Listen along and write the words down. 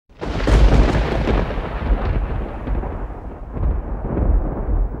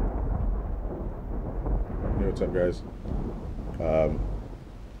What's up, guys?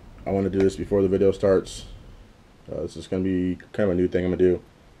 I want to do this before the video starts. This is going to be kind of a new thing I'm going to do.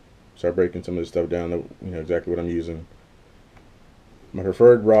 Start breaking some of this stuff down, that, exactly what I'm using. My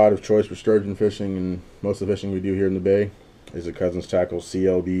preferred rod of choice for sturgeon fishing and most of the fishing we do here in the bay is the Cousins Tackle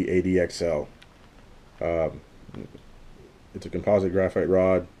CLB ADXL. It's a composite graphite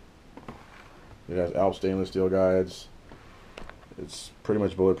rod. It has Alp stainless steel guides. It's pretty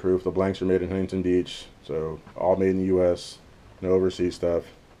much bulletproof. The blanks are made in Huntington Beach, so all made in the US, no overseas stuff.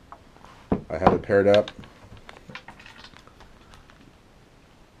 I have it paired up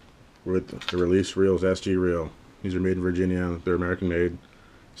with the Release Reels SG reel. These are made in Virginia. They're American made.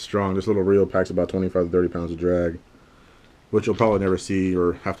 Strong. This little reel packs about 25 to 30 pounds of drag, which you'll probably never see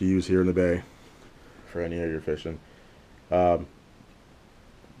or have to use here in the bay for any of your fishing. Now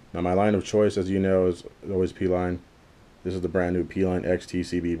my line of choice, as you know, is always P-line. This is the brand new P-line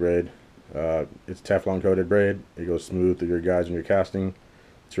XTCB braid. It's Teflon coated braid. It goes smooth through your guides when you're casting.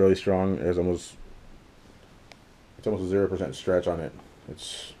 It's really strong. It's almost a 0% stretch on it.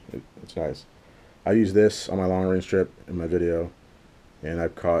 It's nice. I use this on my long range trip in my video, and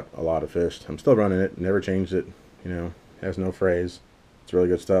I've caught a lot of fish. I'm still running it. Never changed it. It has no frays. It's really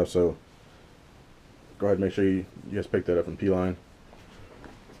good stuff. So go ahead and make sure you guys pick that up from P-line.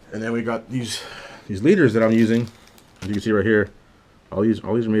 And then we got these leaders that I'm using. As you can see right here, all these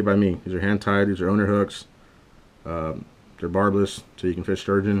are made by me. These are hand tied. These are owner hooks. They're barbless, so you can fish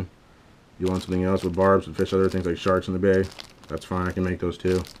sturgeon. If you want something else with barbs to fish other things like sharks in the bay, that's fine. I can make those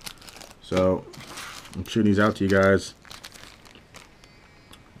too. So I'm shooting these out to you guys.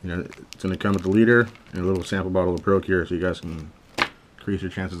 It's going to come with the leader and a little sample bottle of Procure, so you guys can increase your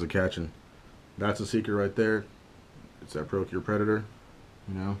chances of catching. That's the secret right there. It's that Procure Predator.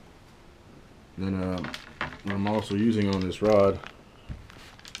 Then what I'm also using on this rod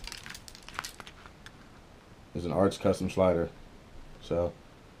is an Arts custom slider. So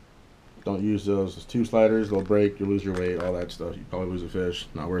don't use those. There's 2 sliders, they'll break, you'll lose your weight, all that stuff. You probably lose a fish.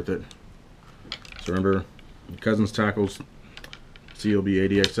 Not worth it. So remember, Cousins Tackles CLB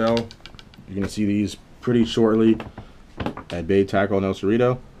ADXL. You're going to see these pretty shortly at Bait Tackle and El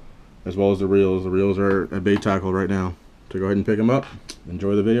Cerrito, as well as the reels. The reels are at Bait Tackle right now. So go ahead and pick them up.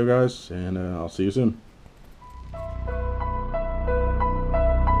 Enjoy the video, guys, and I'll see you soon.